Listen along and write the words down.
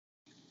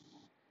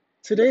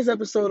Today's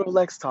episode of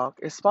Lex Talk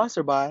is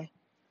sponsored by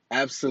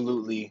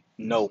absolutely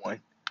no one.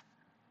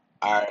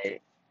 All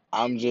right,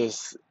 I'm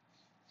just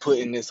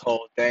putting this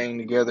whole thing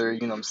together.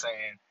 You know what I'm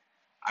saying?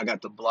 I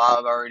got the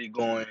blog already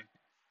going.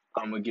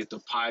 I'm gonna get the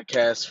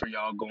podcast for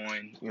y'all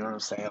going. You know what I'm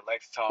saying?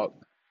 Lex Talk,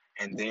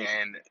 and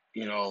then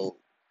you know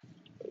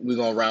we're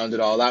gonna round it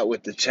all out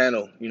with the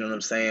channel. You know what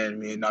I'm saying?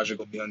 Me and Naja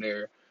gonna be on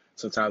there.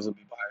 Sometimes we'll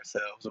be by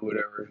ourselves or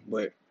whatever,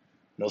 but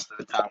most of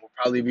the time we'll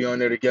probably be on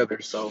there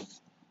together. So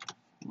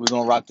we're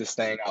gonna rock this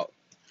thing out.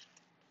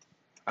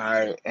 All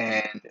right,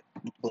 and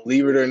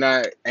believe it or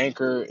not,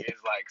 Anchor is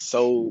like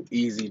so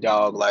easy,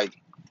 dog. Like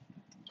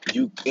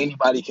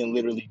anybody can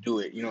literally do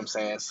it. You know what I'm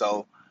saying?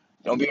 So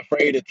don't be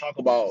afraid to talk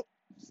about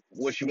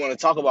what you want to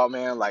talk about,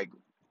 man. Like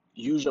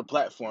use your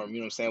platform. You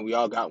know what I'm saying? We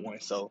all got one,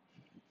 so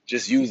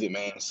just use it,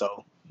 man.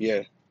 So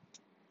yeah,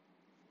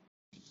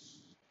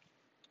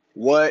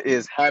 what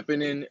is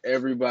happening,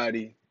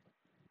 everybody?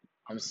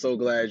 I'm so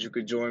glad you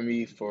could join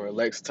me for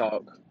Lex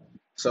Talk.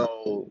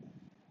 So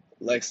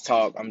Lex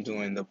Talk, I'm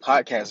doing the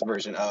podcast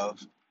version of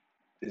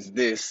is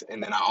this,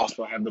 and then I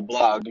also have the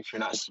blog. If you're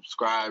not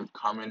subscribed,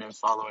 comment, and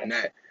following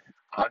that,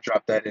 I'll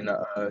drop that in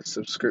the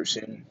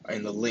subscription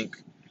in the link.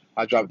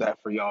 I'll drop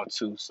that for y'all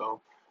too.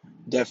 So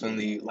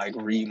definitely like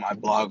read my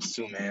blogs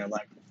too, man.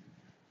 Like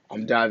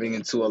I'm diving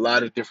into a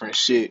lot of different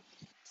shit.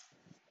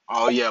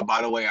 Oh yeah,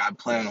 by the way, I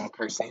plan on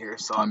cursing here.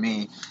 So I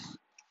mean,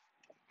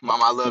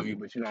 mom, I love you,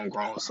 but you know I'm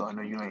grown, so I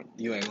know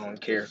you ain't gonna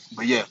care.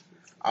 But yeah,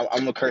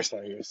 I'm a curse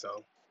on here,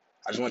 so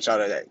I just want y'all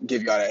to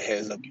give y'all that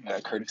heads up, give you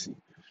that courtesy.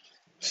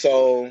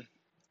 So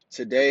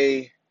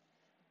today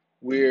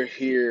we're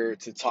here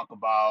to talk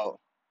about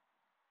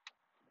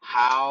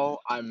how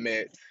I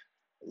met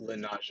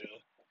Lanaja,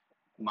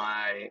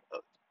 my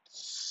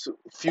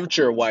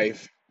future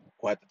wife,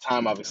 who at the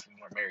time obviously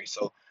we weren't married.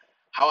 So,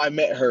 how I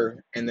met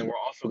her, and then we're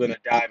also going to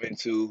dive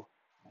into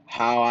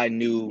how I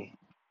knew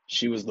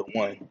she was the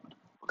one.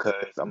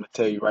 Because I'm going to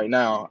tell you right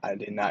now, I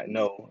did not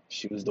know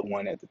she was the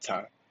one at the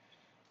time.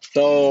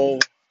 So,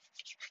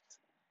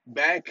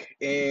 back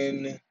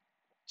in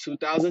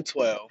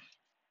 2012,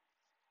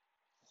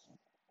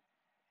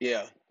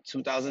 yeah,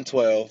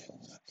 2012.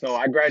 So,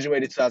 I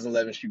graduated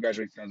 2011, she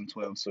graduated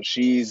 2012. So,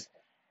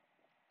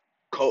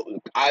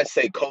 I'd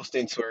say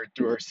coasting to her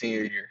through her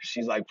senior year.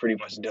 She's like pretty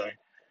much done.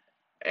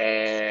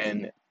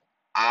 And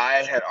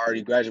I had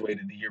already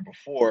graduated the year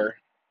before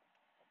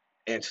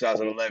in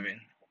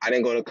 2011. I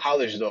didn't go to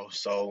college though,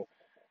 so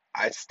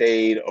I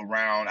stayed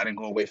around. I didn't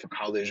go away for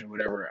college or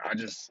whatever.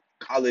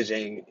 College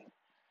ain't,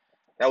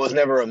 that was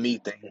never a me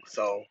thing.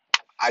 So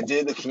I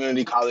did the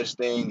community college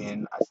thing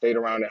and I stayed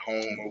around at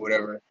home or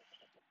whatever.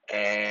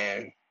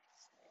 And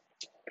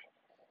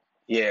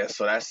yeah,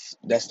 so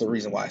that's the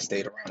reason why I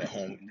stayed around at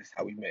home and that's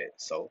how we met.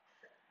 So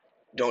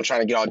don't try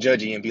to get all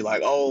judgy and be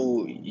like,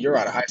 oh, you're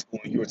out of high school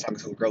and you were talking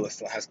to a girl that's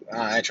still in high school.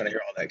 I ain't trying to hear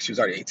all that. She was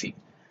already 18.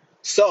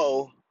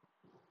 So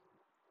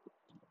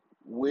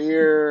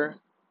we're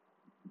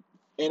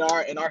in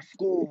our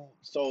school,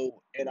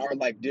 so in our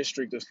like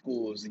district of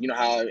schools, you know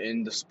how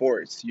in the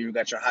sports you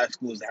got your high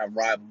schools that have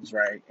rivals,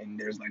 right? And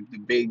there's like the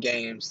big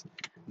games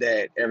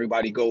that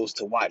everybody goes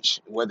to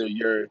watch, whether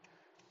you're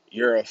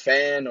a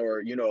fan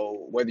or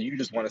whether you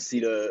just want to see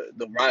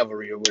the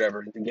rivalry or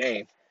whatever the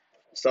game.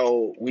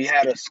 So we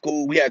had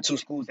two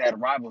schools that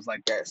had rivals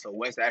like that. So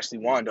West Ashley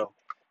Wando,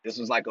 this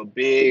was like a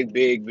big,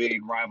 big,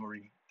 big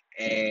rivalry.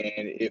 And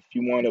if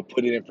you want to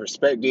put it in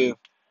perspective,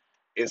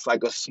 it's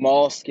like a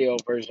small scale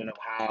version of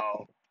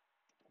how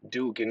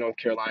Duke and North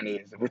Carolina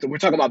is. We're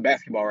talking about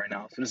basketball right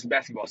now. So this is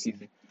basketball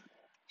season.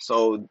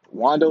 So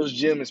Wando's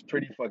gym is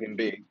pretty fucking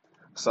big.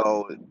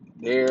 So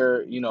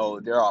they're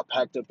all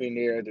packed up in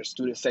there. Their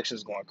student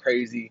section's going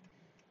crazy.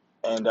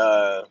 And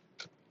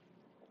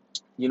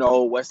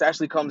West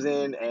Ashley comes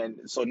in, and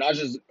so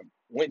Naja's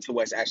went to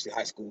West Ashley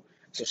High School,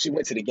 so she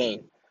went to the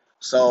game.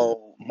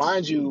 So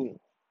mind you,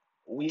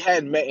 we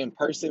had met in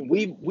person.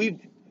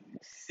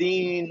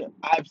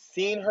 I've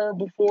seen her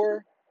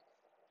before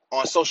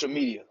on social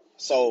media.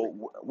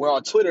 So we're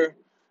on Twitter.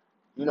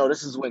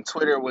 This is when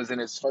Twitter was in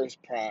its first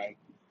prime,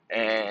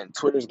 and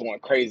Twitter's going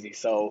crazy.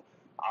 So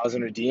I was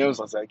in her DMs.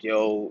 I was like,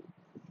 "Yo,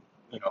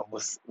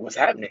 what's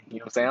happening?" You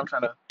know what I'm saying? I'm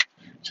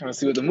trying to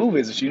see what the move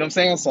is. You know what I'm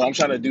saying? So I'm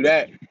trying to do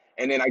that.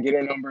 And then I get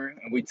her number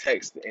and we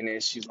text. And then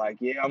she's like,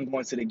 yeah, I'm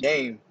going to the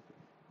game.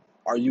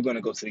 Are you going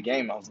to go to the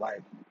game? I was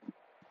like,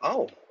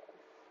 oh,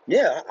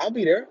 yeah, I'll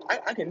be there.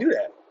 I can do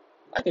that.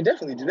 I can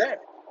definitely do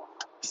that.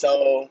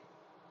 So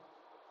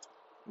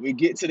we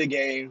get to the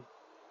game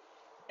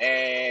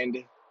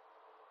and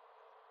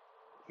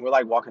we're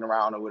like walking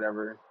around or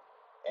whatever.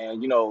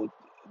 And,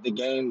 the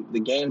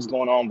game's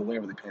going on, but we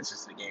ain't really paying attention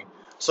to the game.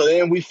 So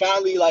then we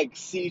finally like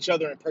see each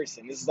other in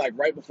person. This is like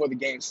right before the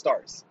game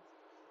starts.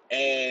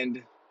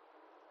 And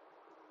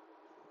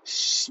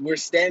we're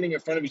standing in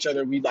front of each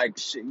other. We like,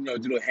 do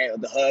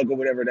the hug or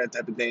whatever, that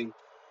type of thing.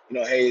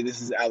 Hey,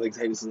 this is Alex.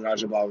 Hey, this is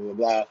Naja, blah, blah,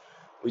 blah.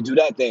 We do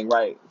that thing,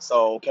 right?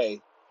 So, okay,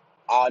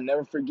 I'll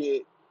never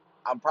forget.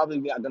 I'm probably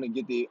not going to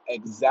get the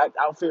exact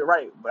outfit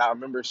right, but I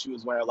remember she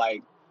was wearing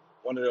like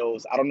one of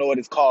those. I don't know what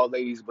it's called,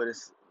 ladies, but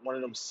it's one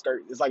of them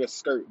skirt. It's like a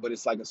skirt, but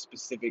it's like a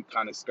specific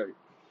kind of skirt.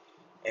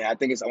 And I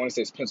think I want to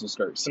say it's pencil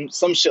skirt,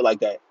 some shit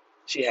like that.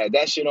 She had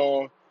that shit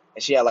on,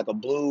 and she had like a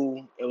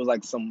blue. It was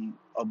like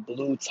a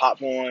blue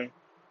top on,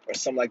 or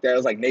something like that. It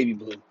was like navy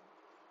blue.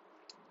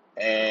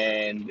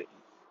 And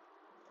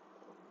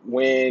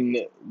when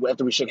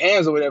after we shook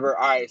hands or whatever,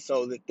 all right.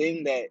 So the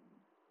thing that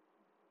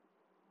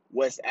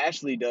West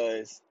Ashley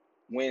does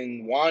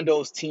when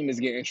Wando's team is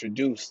getting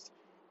introduced,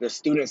 the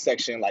student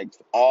section like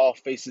all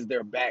faces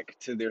their back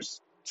to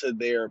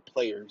their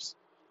players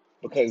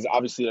because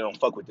obviously they don't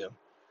fuck with them.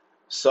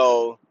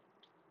 So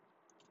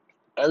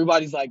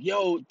everybody's like,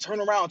 "Yo, turn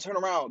around,"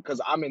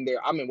 because I'm in there.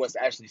 I'm in West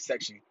Ashley's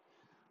section.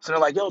 So they're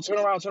like, "Yo, turn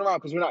around,"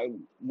 because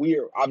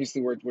we're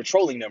obviously we're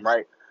trolling them,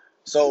 right?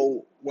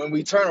 So when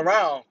we turn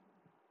around,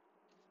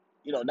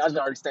 Najee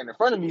already standing in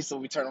front of me, so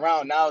we turn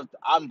around. Now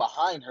I'm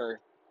behind her,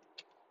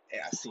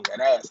 and I see that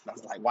ass, and I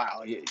was like,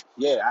 "Wow,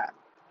 yeah,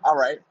 all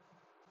right,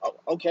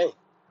 okay."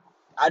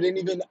 I didn't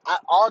even.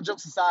 All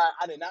jokes aside,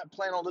 I did not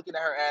plan on looking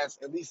at her ass,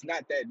 at least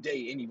not that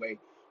day anyway.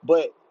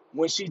 But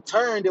when she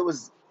turned, it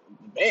was,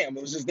 bam,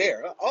 it was just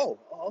there.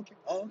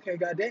 Okay,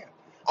 goddamn.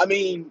 I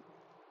mean,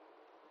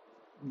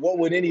 what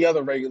would any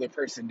other regular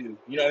person do?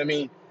 You know what I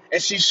mean?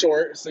 And she's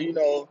short, so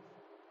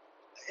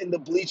in the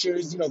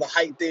bleachers, the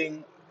height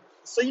thing.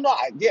 So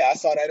I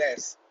saw that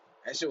ass.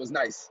 That shit was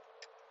nice.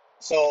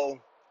 So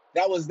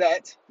that was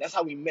that. That's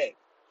how we met.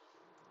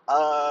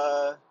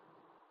 Uh,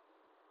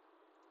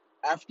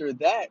 After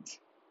that,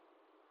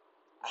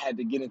 I had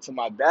to get into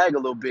my bag a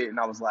little bit, and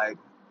I was like,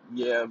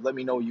 "Yeah, let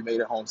me know you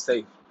made it home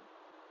safe."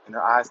 And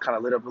her eyes kind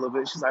of lit up a little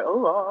bit. She's like,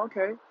 "Oh,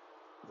 okay."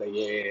 I was like,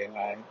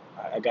 "Yeah,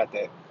 I got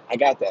that. I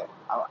got that.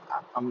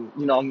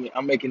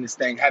 I'm making this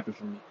thing happen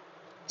for me."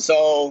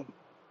 So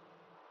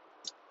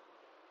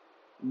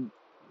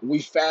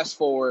we fast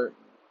forward.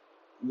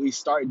 We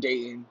start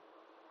dating.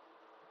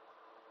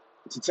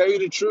 To tell you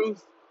the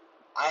truth,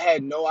 I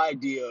had no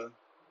idea.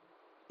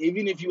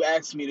 Even if you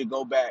asked me to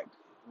go back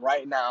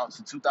right now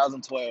to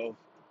 2012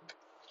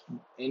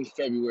 in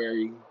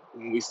February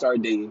when we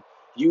started dating,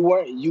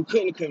 you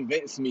couldn't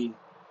convince me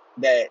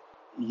that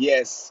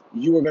yes,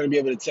 you were going to be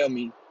able to tell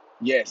me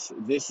yes,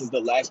 this is the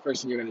last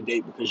person you're going to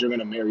date because you're going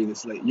to marry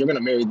this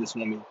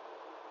woman.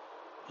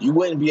 You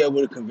wouldn't be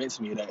able to convince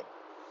me of that,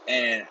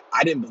 and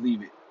I didn't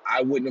believe it.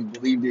 I wouldn't have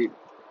believed it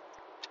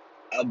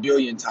a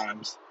billion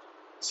times.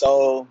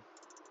 So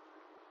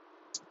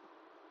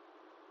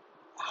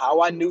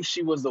how I knew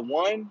she was the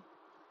one,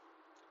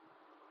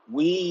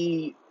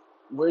 we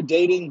we're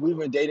dating. We've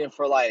been dating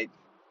for like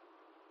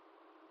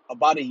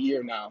about a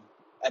year now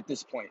at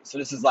this point. So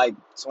this is like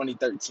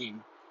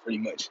 2013, pretty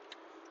much.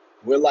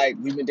 We've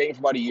been dating for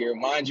about a year.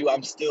 Mind you,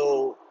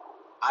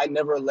 I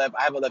never left.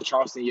 I haven't left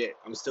Charleston yet.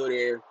 I'm still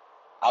there.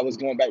 I was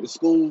going back to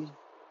school.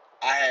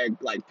 I had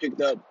like picked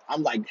up.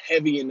 I'm like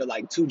heavy into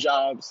like two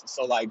jobs.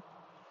 So like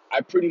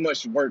I pretty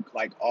much work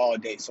like all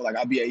day. So like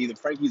I'll be at either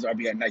Frankie's or I'll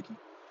be at Nike.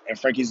 And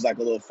Frankie's is like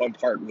a little fun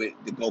park with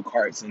the go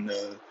karts and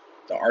the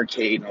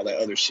arcade and all that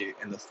other shit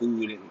and the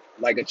food and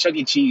like a Chuck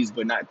E. Cheese,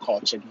 but not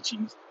called Chuck E.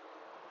 Cheese.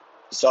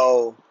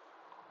 So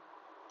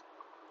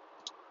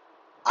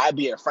I'd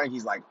be at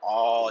Frankie's like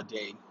all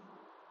day,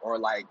 or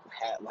like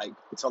had like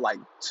until like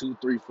 2,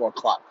 3, 4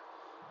 o'clock.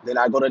 Then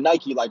I go to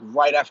Nike like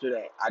right after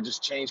that. I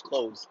just change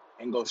clothes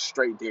and go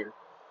straight there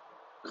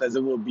because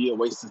it would be a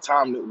waste of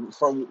time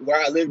from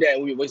where I lived at. It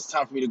would be a waste of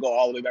time for me to go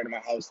all the way back to my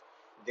house,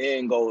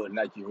 then go to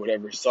Nike or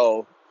whatever.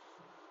 So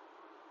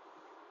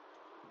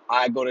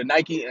I go to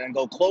Nike and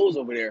go clothes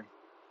over there.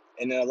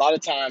 And then a lot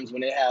of times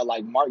when they have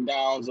like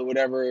markdowns or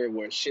whatever,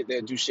 where shit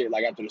they'll do shit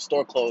like after the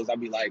store closed, I'd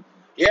be like,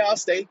 yeah, I'll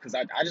stay because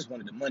I just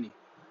wanted the money.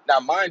 Now,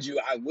 mind you,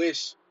 I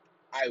wish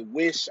I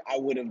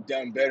would have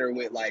done better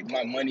with like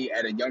my money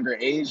at a younger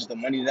age, the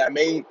money that I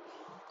made.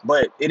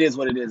 But it is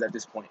what it is at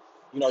this point.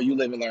 You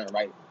live and learn,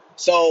 right?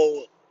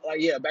 So,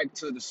 like, yeah, back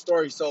to the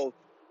story. So,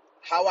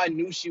 how I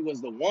knew she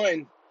was the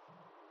one,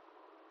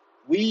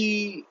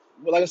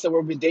 like I said,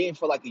 we've been dating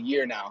for like a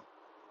year now,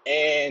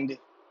 and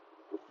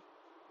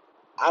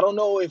I don't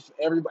know if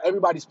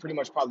everybody's pretty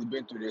much probably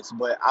been through this,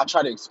 but I'll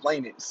try to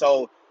explain it.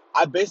 So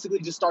I basically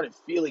just started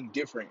feeling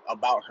different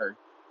about her.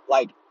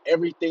 Like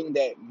everything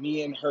that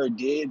me and her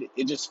did,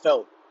 it just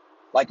felt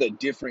like a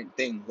different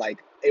thing. Like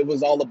it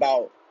was all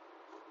about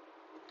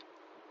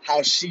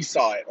how she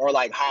saw it or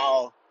like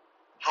how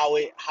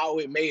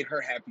it made her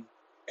happy.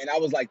 And I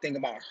was like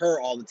thinking about her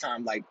all the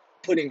time, like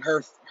putting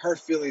her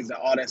feelings and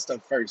all that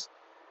stuff first.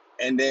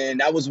 And then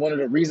that was one of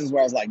the reasons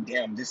where I was like,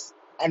 damn,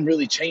 I'm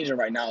really changing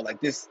right now. Like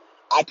this,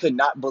 I could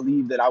not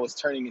believe that I was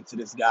turning into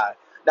this guy.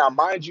 Now,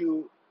 mind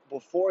you,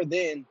 before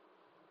then,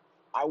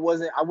 I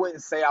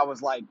wouldn't say I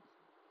was like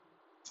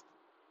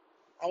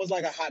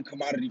a hot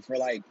commodity for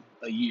like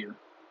a year,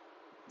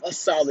 a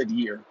solid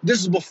year.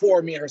 This is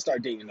before me and her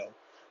started dating though.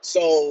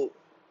 So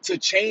to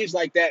change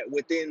like that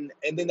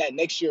and then that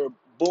next year,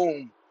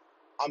 boom,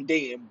 I'm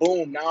dating.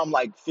 Boom, now I'm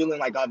like feeling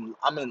like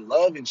I'm in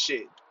love and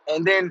shit.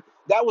 And then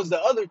that was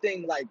the other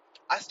thing. Like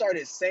I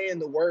started saying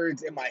the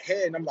words in my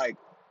head, and I'm like,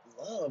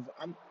 love.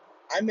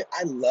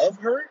 I love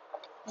her.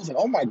 I was like,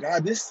 oh my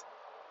God,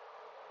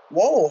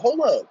 whoa,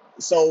 hold up.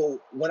 So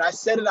when I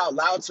said it out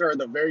loud to her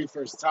the very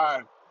first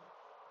time,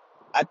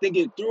 I think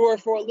it threw her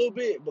for a little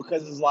bit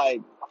because it's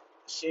like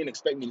she didn't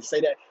expect me to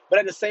say that. But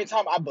at the same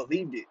time, I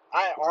believed it.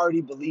 I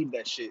already believed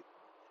that shit.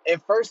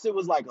 At first, it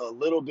was like a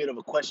little bit of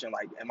a question,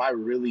 like, am I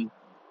really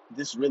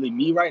this really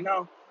me right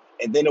now?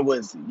 And then it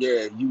was,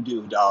 yeah, you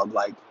do, dog.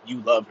 Like,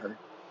 you love her.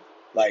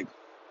 Like,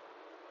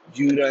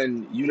 you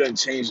done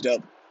changed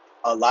up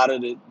a lot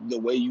of the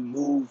way you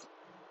move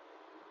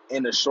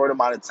in a short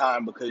amount of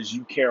time because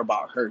you care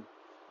about her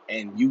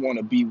and you want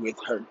to be with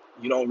her.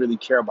 You don't really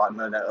care about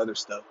none of that other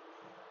stuff.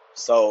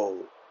 So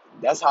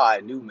that's how I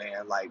knew,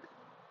 man. Like,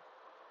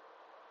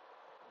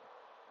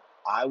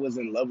 I was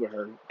in love with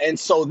her. And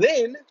so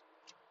then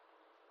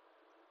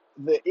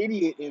the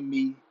idiot in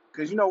me,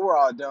 because we're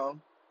all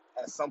dumb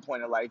at some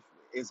point in life.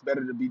 It's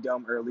better to be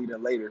dumb early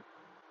than later.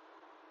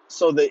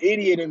 So the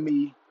idiot in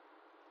me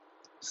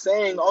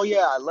saying, "Oh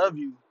yeah, I love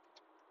you,"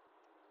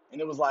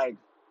 and it was like,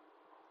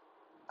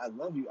 "I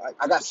love you."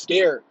 I got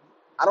scared.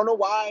 I don't know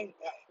why.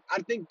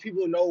 I think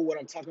people know what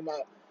I'm talking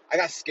about. I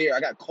got scared. I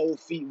got cold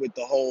feet with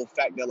the whole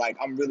fact that like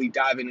I'm really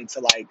diving into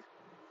like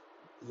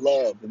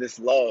this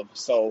love.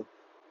 So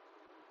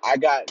I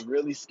got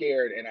really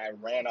scared and I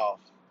ran off.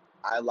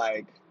 I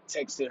like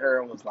texted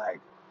her and was like,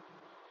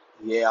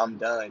 "Yeah, I'm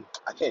done.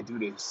 I can't do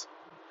this."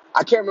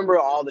 I can't remember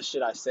all the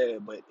shit I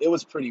said, but it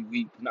was pretty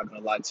weak. I'm not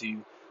gonna lie to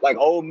you. Like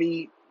old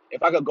me,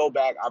 if I could go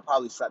back, I'd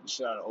probably slap the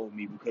shit out of old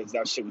me because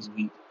that shit was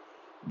weak.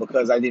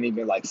 Because I didn't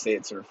even like say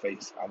it to her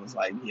face. I was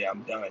like, yeah,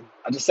 I'm done.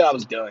 I just said I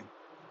was done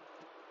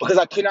because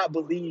I could not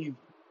believe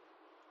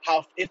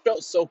how it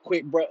felt so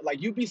quick, bro.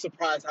 Like you'd be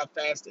surprised how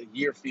fast a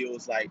year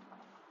feels. Like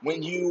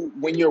when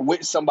you're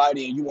with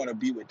somebody and you want to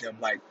be with them,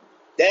 like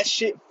that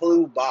shit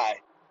flew by.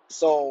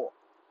 So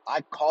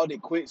I called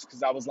it quits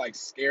because I was like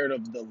scared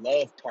of the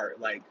love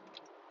part. Like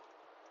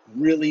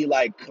really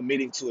like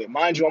committing to it.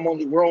 Mind you,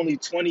 we're only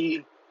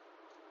 20,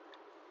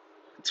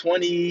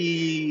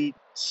 21,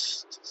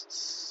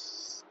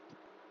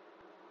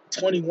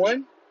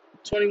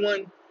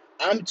 21.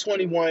 I'm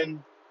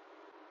 21.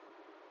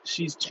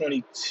 She's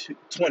 22,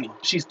 20.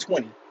 She's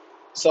 20.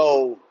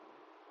 So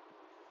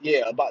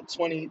yeah, about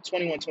 20,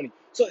 21, 20.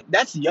 So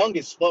that's young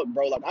as fuck,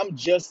 bro. Like I'm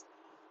just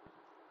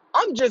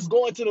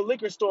going to the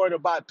liquor store to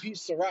buy peach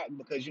Ciroc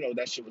because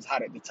that shit was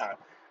hot at the time.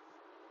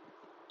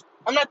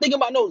 I'm not thinking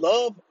about no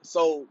love.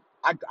 So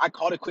I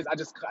called it quits. I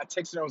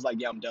texted her and was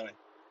like, yeah, I'm done.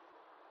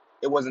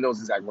 It wasn't those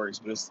exact words,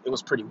 but it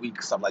was pretty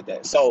weak, stuff like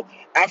that. So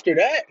after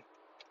that,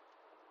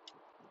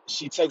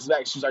 she texts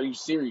back, she's, "Are you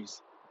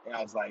serious?" And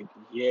I was like,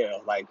 "Yeah."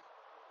 Like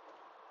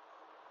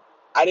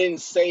I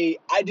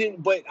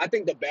didn't, but I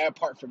think the bad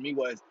part for me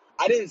was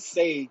I didn't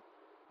say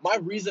my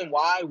reason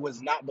why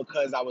was not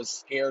because I was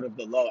scared of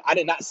the love. I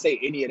did not say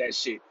any of that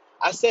shit.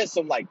 I said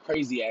some like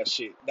crazy ass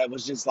shit that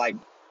was just like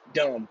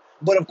dumb.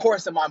 But of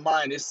course, in my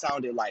mind, it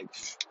sounded like,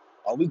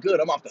 "Are we good?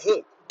 I'm off the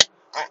hook.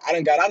 I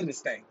done got out of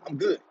this thing. I'm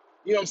good."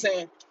 You know what I'm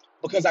saying?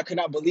 Because I could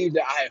not believe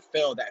that I had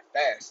failed that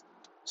fast.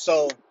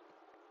 So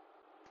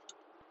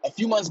a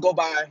few months go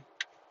by.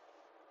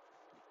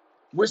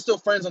 We're still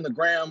friends on the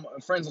gram,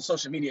 friends on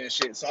social media and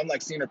shit. So I'm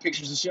like seeing her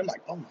pictures and shit. I'm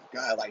like, oh my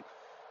God, like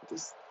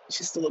this,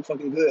 she still look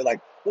fucking good.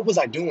 Like, what was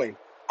I doing?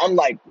 I'm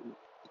like,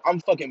 I'm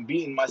fucking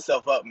beating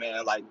myself up,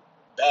 man. Like,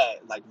 bad,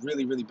 like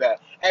really, really bad.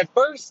 At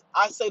first,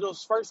 I say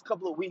those first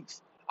couple of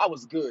weeks, I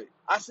was good.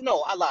 I said,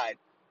 no, I lied.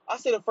 I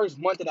said the first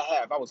month and a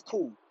half, I was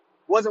cool.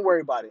 Wasn't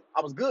worried about it. I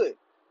was good.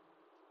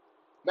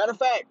 Matter of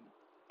fact,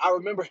 I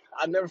remember,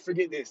 I never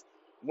forget this.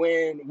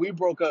 When we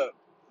broke up,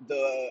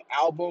 the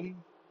album,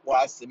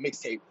 well, I said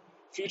mixtape,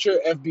 Future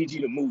FBG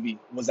the movie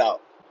was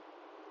out,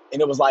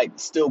 and it was like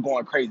still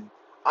going crazy.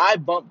 I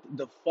bumped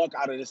the fuck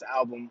out of this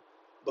album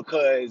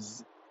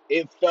because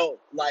it felt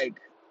like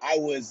I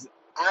was,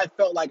 I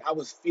felt like I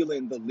was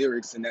feeling the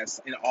lyrics in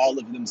all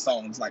of them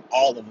songs, like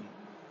all of them.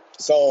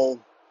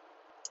 So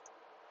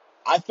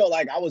I felt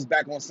like I was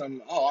back on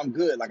some, oh, I'm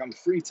good, like I'm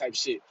free type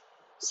shit.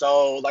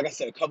 So, like I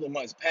said, a couple of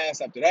months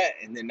passed after that,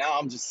 and then now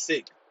I'm just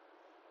sick.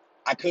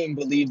 I couldn't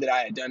believe that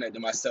I had done that to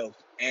myself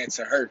and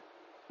to her.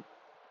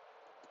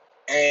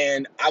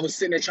 And I was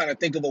sitting there trying to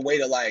think of a way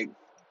to like,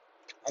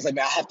 I was like,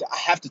 man, I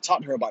have to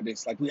talk to her about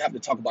this. Like, we have to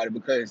talk about it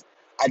because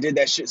I did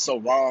that shit so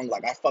wrong.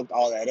 Like, I fucked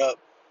all that up.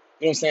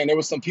 You know what I'm saying? There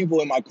was some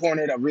people in my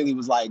corner that really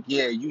was like,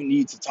 yeah, you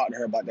need to talk to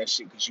her about that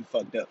shit because you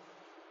fucked up.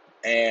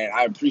 And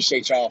I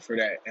appreciate y'all for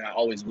that, and I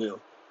always will.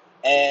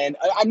 And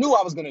I knew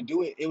I was gonna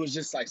do it. It was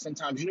just like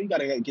sometimes you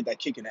gotta get that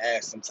kick in the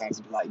ass sometimes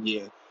to be like,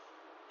 yeah,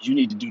 you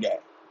need to do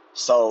that.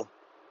 So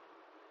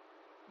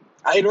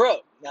I hit her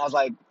up and I was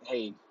like,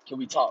 hey, can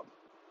we talk?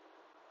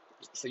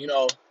 So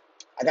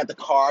I got the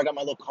car, I got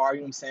my little car.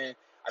 You know what I'm saying?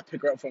 I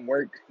pick her up from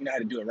work. You know how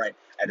to do it right.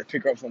 I had to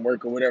pick her up from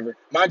work or whatever.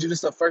 Mind you, this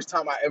is the first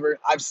time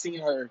I've seen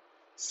her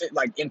sit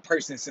like in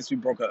person since we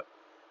broke up.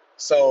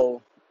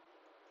 So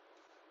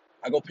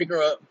I go pick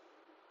her up.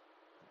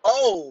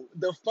 Oh,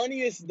 the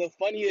funniest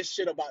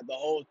shit about the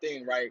whole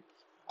thing, right?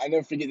 I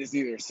never forget this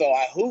either. So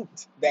I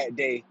hooped that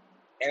day,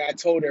 and I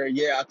told her,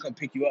 "Yeah, I'll come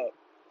pick you up."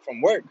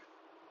 from work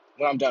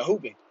when I'm done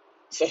hooping.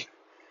 So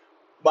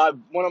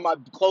one of my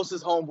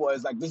closest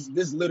homeboys, like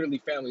this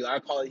literally family.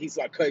 Like I call it. He's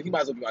my cousin. He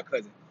might as well be my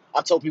cousin.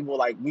 I told people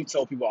like we've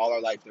told people all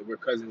our life that we're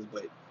cousins,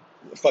 but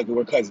fuck it,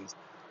 we're cousins.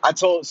 I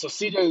told so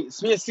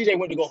CJ, me and CJ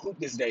went to go hoop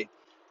this day.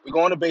 We go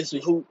on the base, we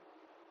hoop,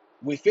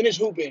 we finish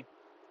hooping,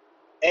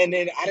 and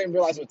then I didn't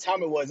realize what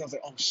time it was. I was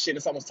like, oh shit,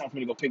 it's almost time for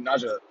me to go pick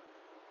Naja up.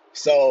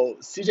 So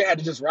CJ had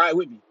to just ride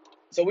with me.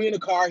 So we in the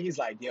car. He's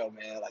like, yo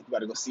man, like you got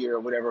to go see her or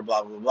whatever,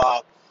 blah blah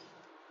blah.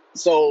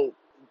 So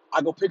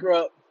I go pick her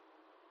up.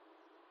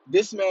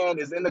 This man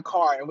is in the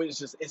car and it's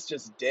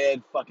just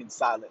dead fucking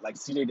silent. Like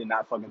CJ did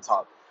not fucking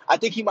talk. I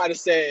think he might have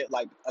said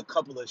like a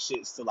couple of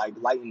shits to like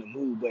lighten the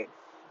mood, but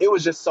it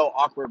was just so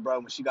awkward, bro,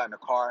 when she got in the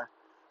car.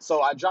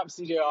 So I dropped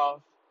CJ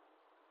off,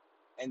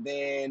 and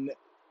then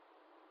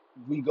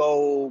we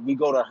go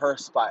to her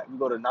spot, we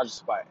go to Naja's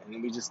spot, and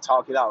then we just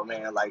talk it out,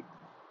 man. Like,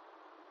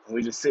 and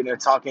we just sitting there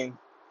talking,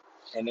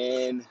 and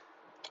then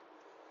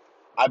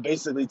I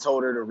basically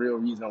told her the real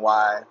reason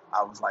why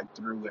I was like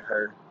through with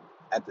her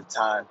at the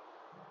time,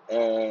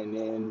 and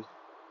then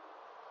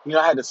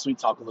I had to sweet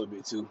talk a little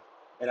bit too,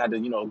 and I had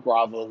to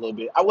grovel a little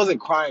bit. I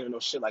wasn't crying or no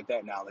shit like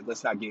that. Now, like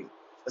let's not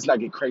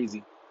get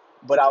crazy,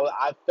 but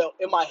I felt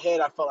in my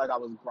head I felt like I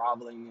was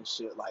groveling and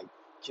shit, like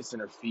kissing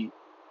her feet.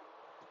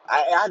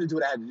 I had to do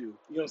what I had to do. You know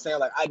what I'm saying?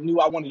 Like I knew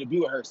I wanted to be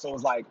with her, so it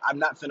was like I'm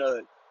not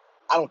finna.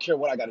 I don't care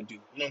what I got to do. You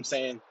know what I'm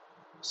saying?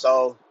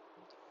 So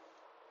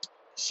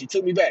she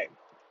took me back.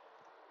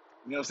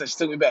 You know what I'm saying? She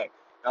took me back.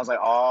 And I was like,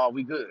 oh,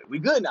 we good. We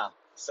good now.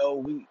 So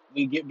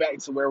we get back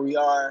to where we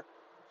are.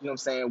 You know what I'm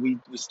saying?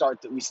 We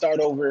start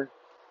over,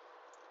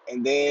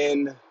 and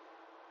then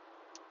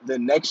the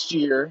next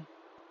year.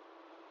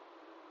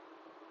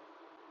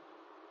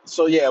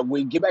 So yeah,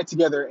 we get back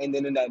together, and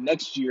then in that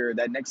next year,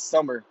 that next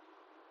summer,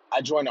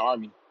 I joined the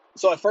army.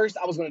 So at first,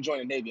 I was going to join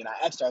the Navy, and I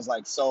asked her, I was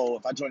like, "So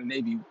if I join the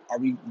Navy,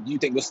 do you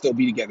think we'll still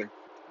be together?"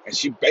 And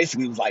she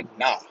basically was like,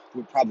 "Nah,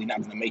 we're probably not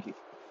going to make it."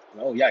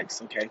 Oh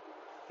yikes! Okay,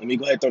 let me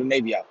go ahead and throw the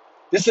Navy out.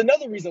 This is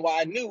another reason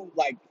why I know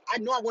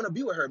I want to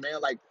be with her,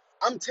 man. Like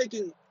I'm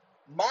taking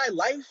my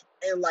life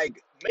and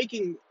like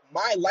making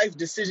my life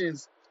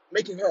decisions,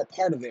 making her a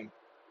part of them.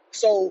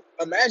 So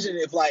imagine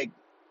if like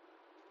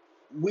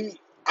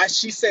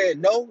she said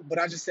no, but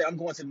I just said I'm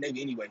going to the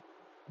Navy anyway.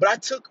 But I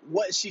took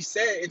what she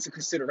said into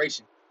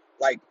consideration,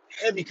 like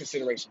heavy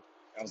consideration.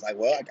 I was like,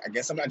 well, I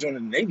guess I'm not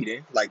joining the Navy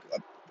then. Like,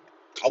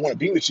 I want to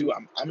be with you.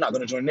 I'm not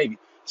going to join the Navy.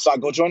 So I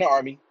go join the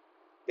Army.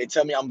 They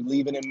tell me I'm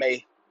leaving in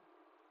May.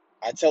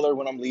 I tell her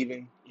when I'm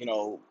leaving.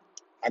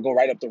 I go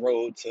right up the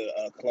road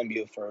to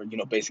Columbia for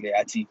basically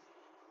IT.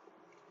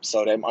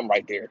 So then I'm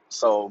right there.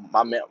 So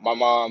my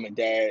mom and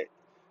dad,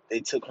 they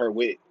took her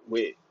with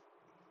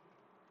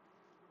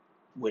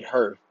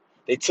her.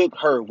 They took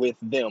her with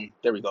them.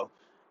 There we go.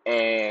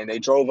 And they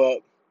drove up.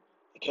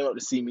 They came up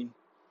to see me,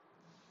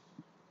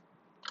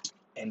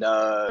 and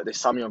they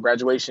saw me on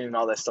graduation and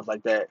all that stuff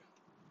like that.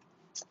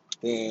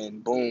 Then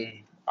boom,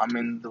 I'm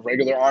in the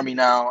regular army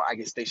now. I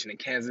get stationed in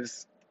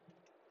Kansas.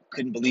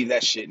 Couldn't believe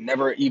that shit.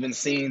 Never even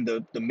seen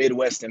the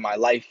Midwest in my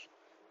life.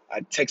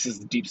 Texas is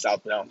the deep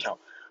South, but I don't count.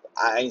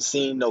 I ain't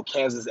seen no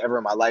Kansas ever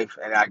in my life,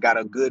 and I got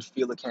a good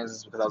feel of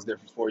Kansas because I was there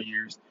for 4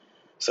 years.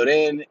 So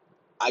then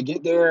I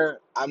get there.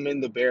 I'm in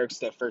the barracks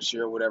that first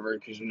year or whatever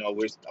because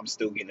I'm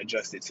still getting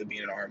adjusted to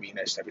being in the army and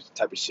that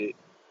type of shit.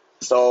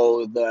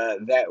 So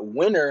that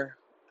winter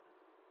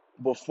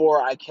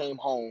before I came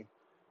home,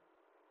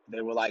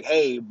 they were like,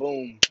 "Hey,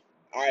 boom,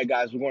 all right,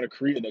 guys, we're going to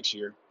Korea next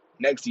year.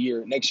 Next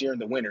year in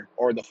the winter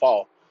or the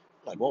fall."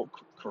 I'm like, whoa,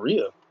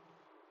 Korea.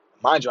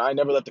 Mind you, I ain't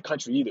never left the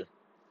country either.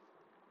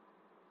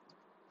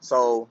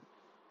 So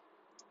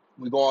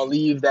we gonna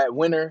leave that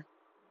winter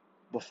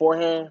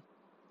beforehand,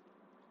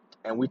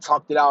 and we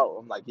talked it out.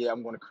 I'm like, yeah,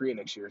 I'm going to Korea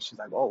next year. She's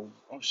like, oh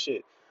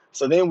shit.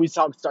 So then we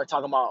start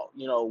talking about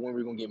when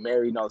we're gonna get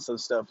married and all this other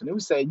stuff. And then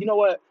we say, you know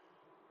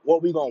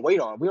what we gonna wait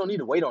on? We don't need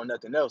to wait on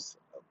nothing else.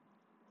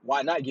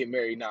 Why not get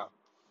married now?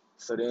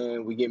 So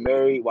then we get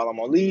married while I'm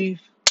on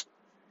leave,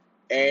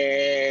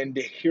 and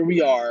here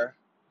we are.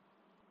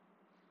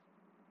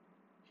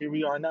 Here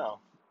we are now.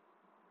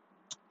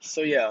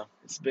 So yeah,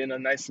 it's been a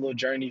nice little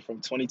journey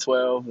from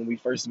 2012 when we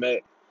first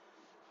met.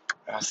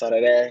 I saw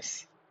that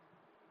ass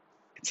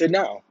to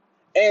now,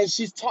 and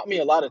she's taught me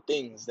a lot of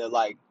things that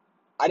like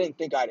I didn't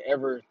think I'd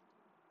ever.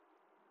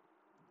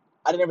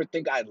 I didn't ever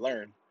think I'd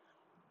learn.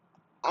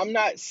 I'm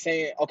not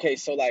saying okay,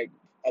 so like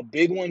a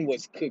big one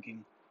was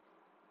cooking.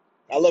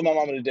 I love my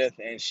mama to death,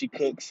 and she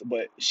cooks,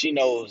 but she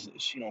knows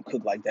she don't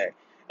cook like that.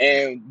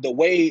 And the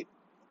way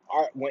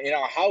when in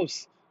our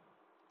house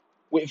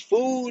with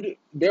food,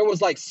 there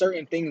was like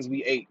certain things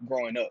we ate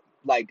growing up.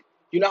 Like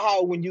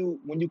how when you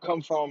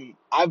come from,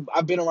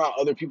 I've been around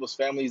other people's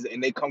families,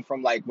 and they come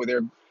from like where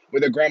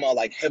their grandma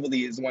like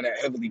heavily is the one that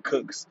heavily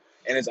cooks,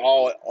 and it's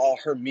all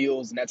her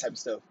meals and that type of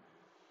stuff.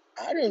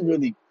 I didn't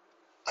really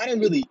I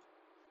didn't really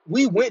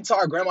we went to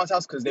our grandma's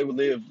house because they would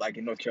live like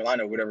in North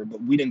Carolina or whatever,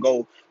 but we didn't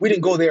go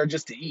there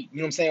just to eat. You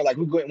know what I'm saying? Like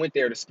we went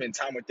there to spend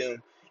time with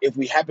them. If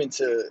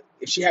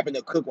she happened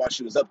to cook while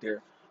she was up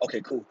there.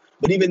 Okay, cool.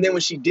 But even then,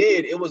 when she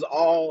did, it was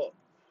all.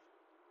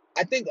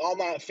 I think all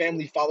my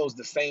family follows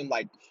the same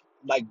like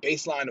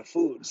baseline of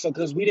food. So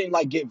because we didn't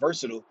like get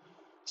versatile,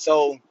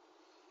 so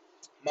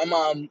my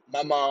mom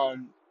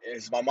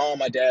is my mom,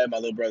 my dad, my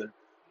little brother.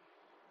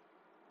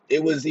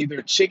 It was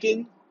either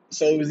chicken,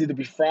 so it was either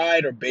be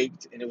fried or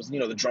baked, and it was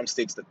the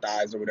drumsticks, the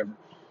thighs, or whatever.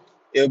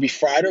 It would be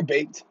fried or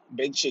baked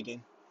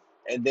chicken.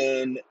 And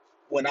then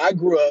when I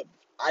grew up,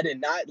 I did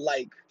not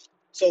like.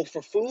 So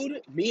for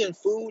food, me and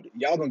food,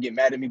 y'all gonna get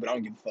mad at me, but I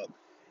don't give a fuck.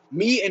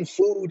 Me and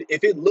food,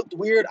 if it looked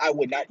weird, I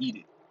would not eat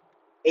it.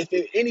 If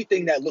it,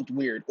 anything that looked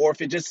weird, or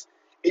if it just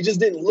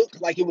didn't look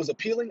like it was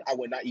appealing, I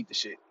would not eat the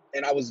shit.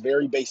 And I was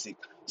very basic.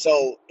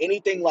 So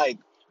anything like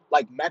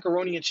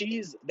macaroni and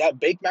cheese, that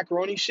baked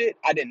macaroni shit,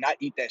 I did not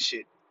eat that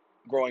shit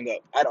growing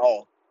up at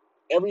all.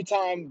 Every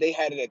time they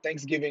had it at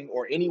Thanksgiving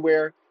or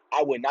anywhere,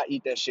 I would not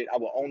eat that shit. I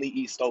would only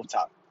eat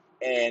stovetop.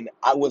 And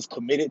I was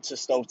committed to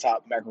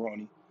stovetop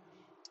macaroni.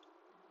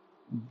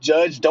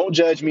 Don't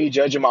judge me,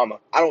 judge your mama.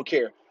 I don't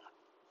care.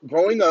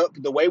 Growing up,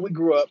 the way we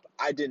grew up,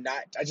 I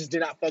just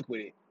did not fuck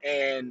with it.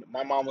 And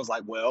my mom was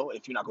like, well,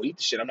 if you're not gonna eat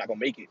the shit, I'm not gonna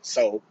make it.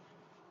 So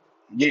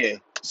yeah.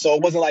 So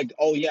it wasn't like,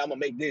 oh yeah, I'm gonna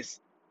make this.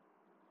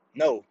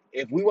 No.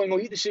 If we weren't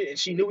gonna eat the shit and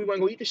she knew we weren't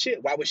gonna eat the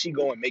shit, why would she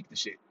go and make the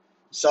shit?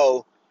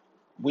 So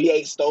we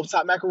ate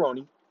stovetop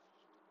macaroni.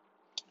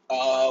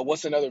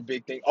 What's another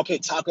big thing? Okay,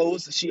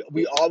 tacos.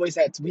 We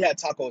had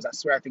tacos. I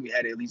swear I think we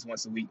had it at least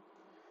once a week.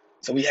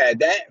 So we had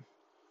that.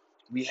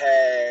 We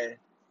had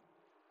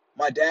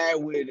my dad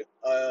would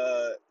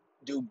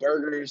do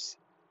burgers,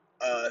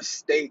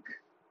 steak,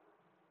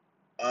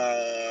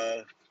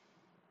 uh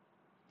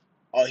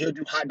oh, he'll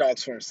do hot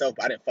dogs for himself.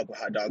 I didn't fuck with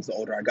hot dogs the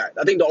older I got.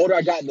 I think the older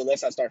I got, the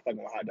less I started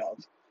fucking with hot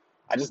dogs.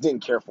 I just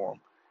didn't care for them.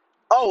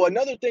 Oh,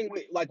 another thing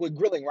with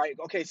grilling, right?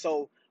 Okay,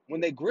 so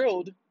when they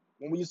grilled,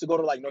 when we used to go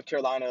to like North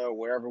Carolina or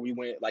wherever we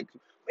went, like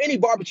any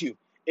barbecue,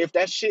 if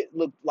that shit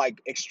looked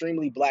like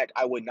extremely black,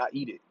 I would not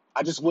eat it.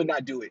 I just would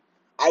not do it.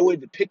 I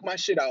would pick my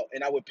shit out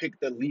and I would pick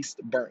the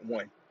least burnt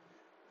one.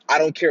 I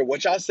don't care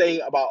what y'all say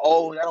about,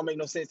 oh, that don't make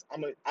no sense.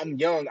 I'm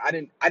young. I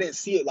didn't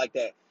see it like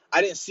that.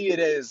 I didn't see it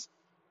as,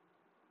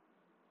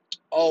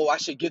 oh, I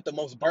should get the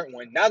most burnt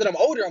one. Now that I'm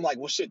older, I'm like,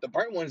 well, shit, the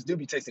burnt ones do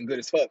be tasting good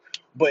as fuck.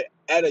 But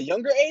at a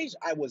younger age,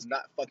 I was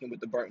not fucking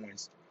with the burnt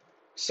ones.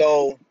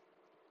 So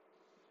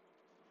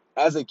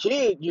as a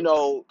kid, it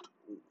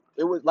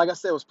was like I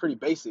said, it was pretty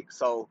basic.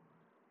 So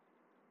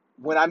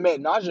when I met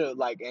Naja,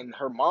 like, and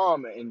her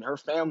mom and her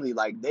family,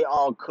 like, they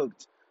all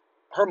cooked.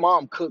 Her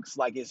mom cooks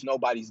like it's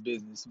nobody's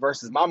business.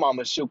 Versus my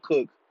mama, she'll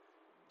cook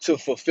to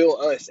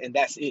fulfill us, and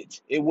that's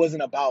it. It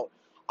wasn't about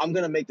I'm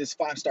gonna make this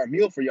 5-star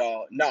meal for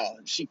y'all. No,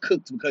 she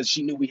cooked because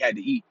she knew we had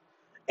to eat.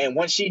 And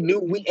once she knew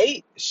we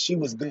ate, she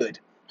was good.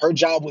 Her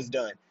job was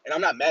done. And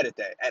I'm not mad at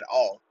that at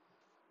all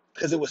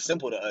because it was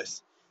simple to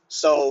us.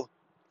 So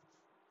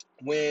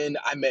when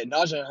I met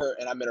Naja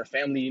and I met her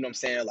family, you know what I'm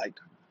saying? Like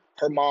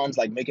her mom's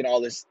like making all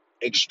this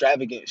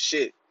extravagant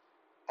shit.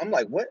 I'm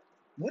like, what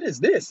is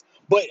this?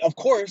 But of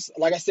course,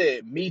 like I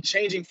said, me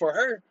changing for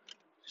her,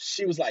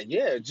 she was like,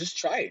 yeah, just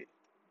try it.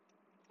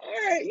 All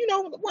right,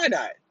 why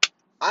not?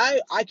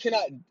 I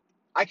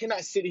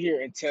cannot sit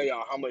here and tell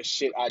y'all how much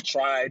shit I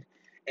tried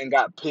and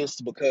got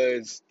pissed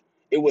because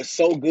it was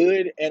so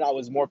good, and I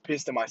was more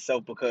pissed at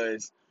myself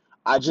because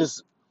I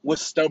just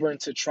was stubborn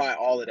to try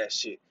all of that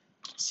shit.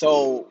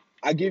 So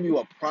I give you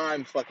a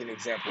prime fucking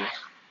example.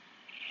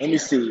 Let me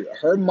see.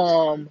 Her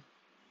mom,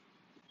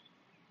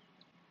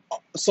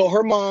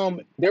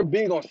 they're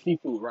big on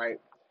seafood, right?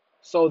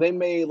 So they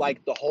made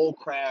like the whole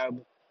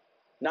crab,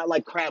 not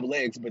like crab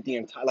legs, but the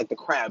entire like the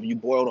crab. You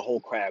boil the whole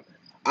crab.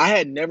 I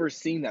had never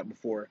seen that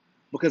before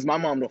because my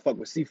mom don't fuck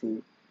with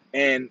seafood,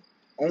 and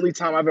only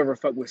time I've ever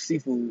fucked with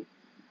seafood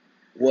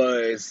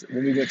was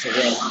when we went to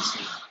Royal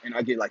Ocean, and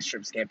I get like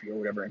shrimp scampi or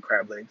whatever and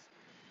crab legs.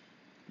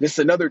 This is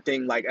another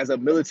thing. Like as a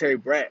military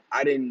brat,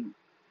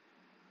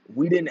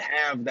 we didn't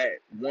have that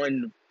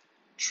one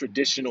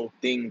traditional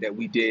thing that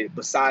we did.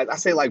 Besides, I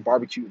say like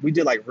barbecue. We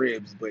did like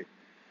ribs, but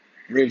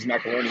ribs,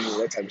 macaroni,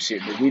 that type of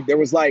shit. But there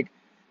was like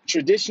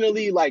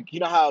traditionally, like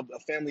how a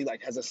family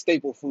like has a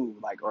staple food,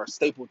 like or a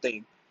staple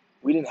thing.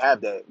 We didn't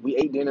have that. We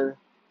ate dinner,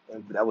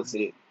 and that was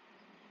it.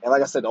 And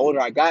like I said, the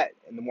older I got,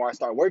 and the more I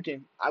started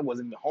working, I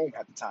wasn't even home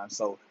half the time.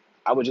 So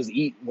I would just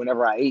eat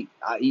whenever I ate.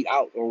 I eat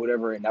out or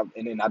whatever, and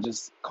then I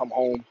just come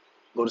home,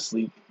 go to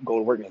sleep, go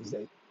to work next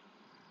day.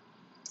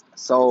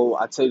 So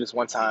I tell you this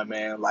one time,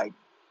 man, like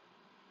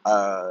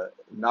uh,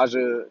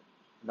 Naja,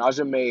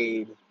 Naja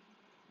made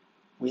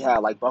we had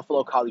like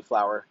buffalo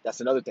cauliflower.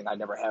 That's another thing I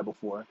never had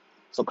before.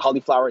 So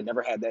cauliflower,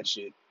 never had that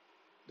shit.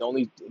 The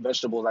only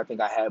vegetables I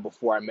think I had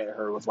before I met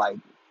her was like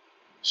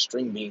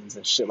string beans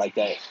and shit like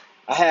that.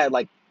 I had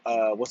like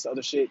what's the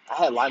other shit? I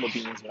had lima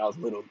beans when I was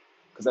little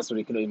because that's what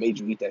they could have made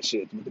you eat that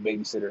shit with the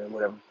babysitter and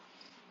whatever.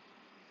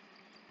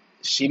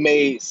 She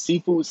made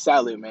seafood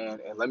salad, man,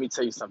 and let me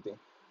tell you something.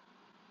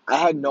 I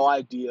had no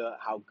idea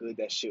how good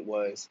that shit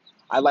was.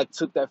 I like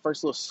took that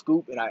first little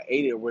scoop and I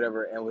ate it or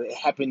whatever, and it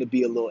happened to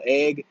be a little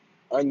egg,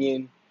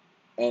 onion,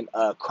 and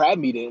crab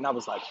meat in it. And I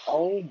was like,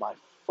 oh my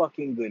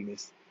fucking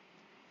goodness.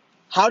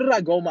 How did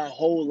I go my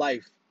whole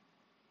life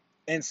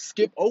and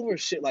skip over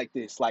shit like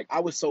this? Like, I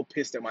was so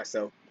pissed at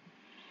myself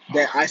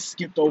that I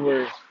skipped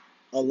over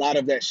a lot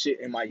of that shit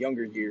in my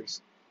younger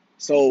years.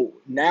 So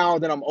now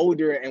that I'm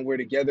older and we're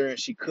together and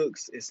she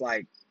cooks, it's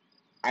like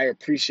I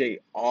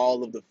appreciate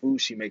all of the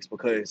food she makes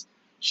because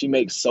she's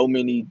made so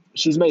many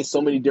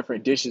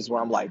different dishes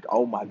where I'm like,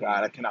 oh my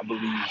God, I cannot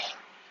believe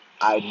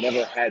I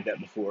never had that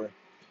before.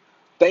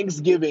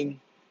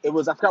 Thanksgiving, I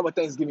forgot what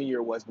Thanksgiving year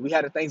it was, but we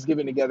had a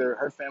Thanksgiving together.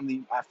 Her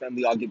family, our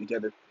family all get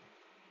together.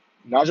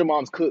 Naja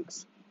mom's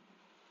cooks.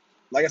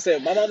 Like I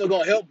said, my mama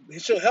gonna help.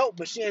 She'll help,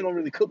 but she ain't gonna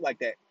really cook like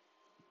that.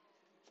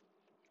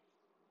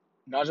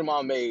 Naja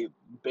mom made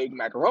baked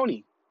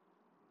macaroni.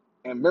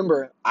 And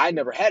remember, I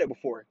never had it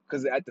before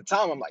because at the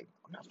time I'm like,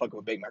 I'm not fucking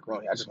with baked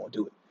macaroni. I just won't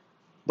do it.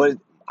 But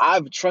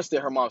I've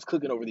trusted her mom's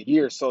cooking over the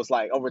years, so it's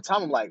like over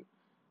time I'm like,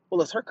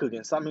 well, it's her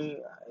cooking, so I mean,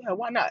 yeah,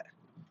 why not?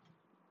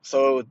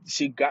 So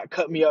she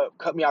cut me out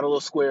a little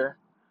square.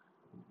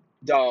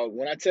 Dog,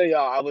 when I tell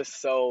y'all, I was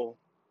so,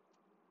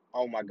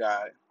 oh my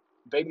God,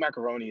 baked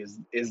macaroni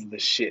is the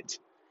shit,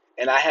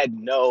 and I had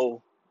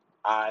no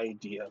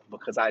idea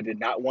because I did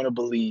not want to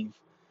believe.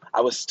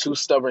 I was too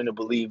stubborn to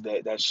believe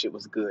that that shit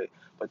was good,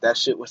 but that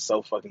shit was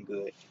so fucking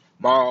good.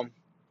 Mom,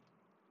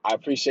 I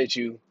appreciate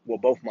you. Well,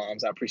 both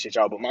moms, I appreciate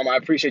y'all, but mom, I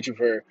appreciate you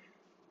for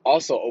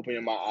also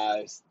opening my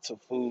eyes to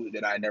food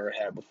that I never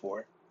had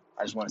before.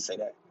 I just want to say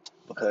that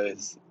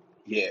because,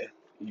 yeah,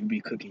 you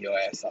be cooking your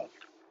ass off,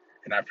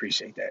 and I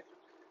appreciate that.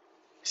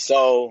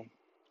 So,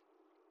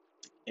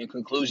 in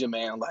conclusion,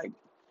 man, like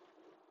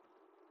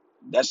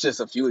that's just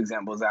a few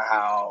examples of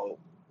how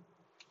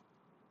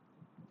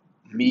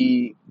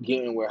me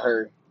getting with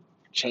her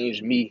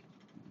changed me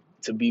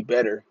to be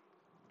better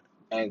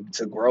and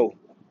to grow.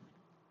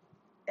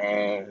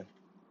 And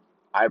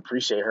I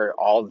appreciate her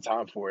all the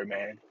time for it,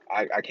 man.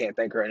 I can't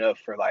thank her enough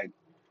for like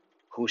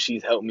who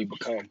she's helped me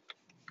become.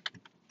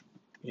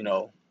 You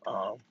know.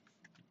 Oh,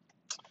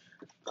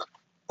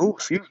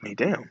 excuse me,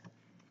 damn.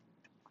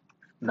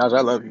 Naj,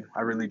 I love you.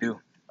 I really do.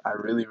 I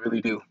really,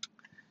 really do.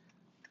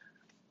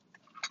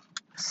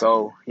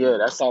 So yeah,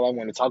 that's all I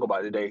want to talk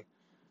about today.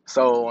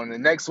 So on the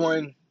next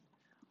one,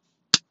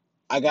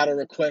 I got a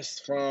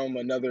request from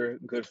another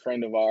good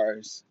friend of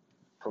ours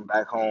from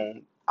back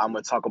home. I'm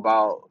gonna talk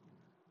about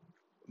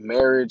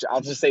marriage.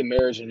 I'll just say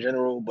marriage in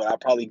general, but I'll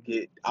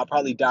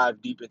probably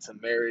dive deep into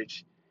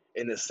marriage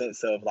in the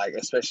sense of like,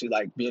 especially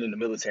like being in the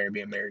military and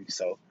being married.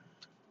 So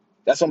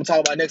that's what I'm gonna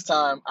talk about next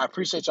time. I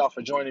appreciate y'all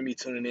for joining me,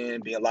 tuning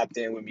in, being locked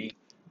in with me.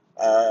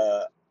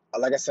 Uh,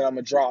 like I said, I'm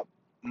gonna drop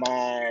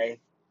my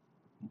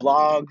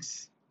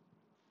blogs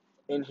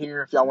in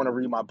here if y'all want to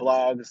read my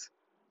blogs.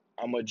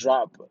 I'm gonna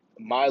drop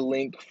my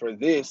link for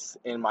this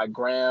in my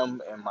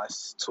gram and my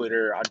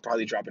Twitter. I'd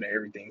probably drop it in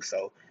everything.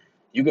 So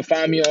you can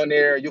find me on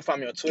there. You'll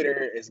find me on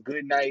Twitter. It's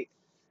Good Night,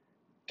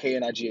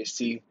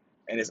 KNIGHT,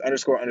 and it's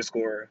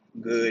 __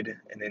 good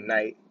and then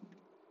night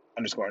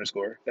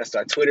 __. That's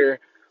our Twitter.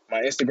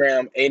 My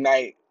Instagram, A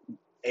Night,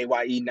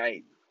 AYE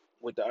Night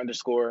with the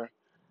underscore.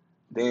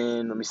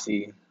 Then let me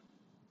see.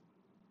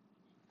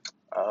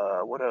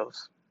 What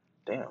else?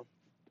 Damn.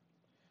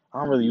 I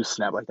don't really use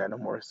Snap like that no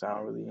more, so I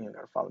don't really, you ain't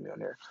gotta follow me on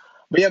there.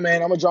 But yeah,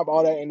 man, I'm gonna drop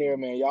all that in there,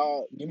 man.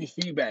 Y'all give me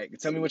feedback.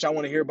 Tell me what y'all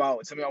want to hear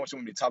about. Tell me what you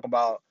want me to talk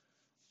about.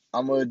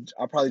 I'll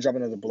probably drop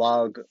another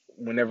blog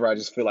whenever I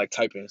just feel like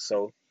typing.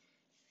 So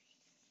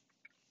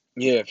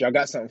yeah, if y'all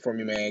got something for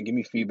me, man, give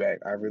me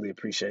feedback. I really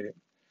appreciate it.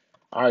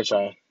 All right,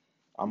 y'all.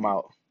 I'm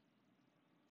out.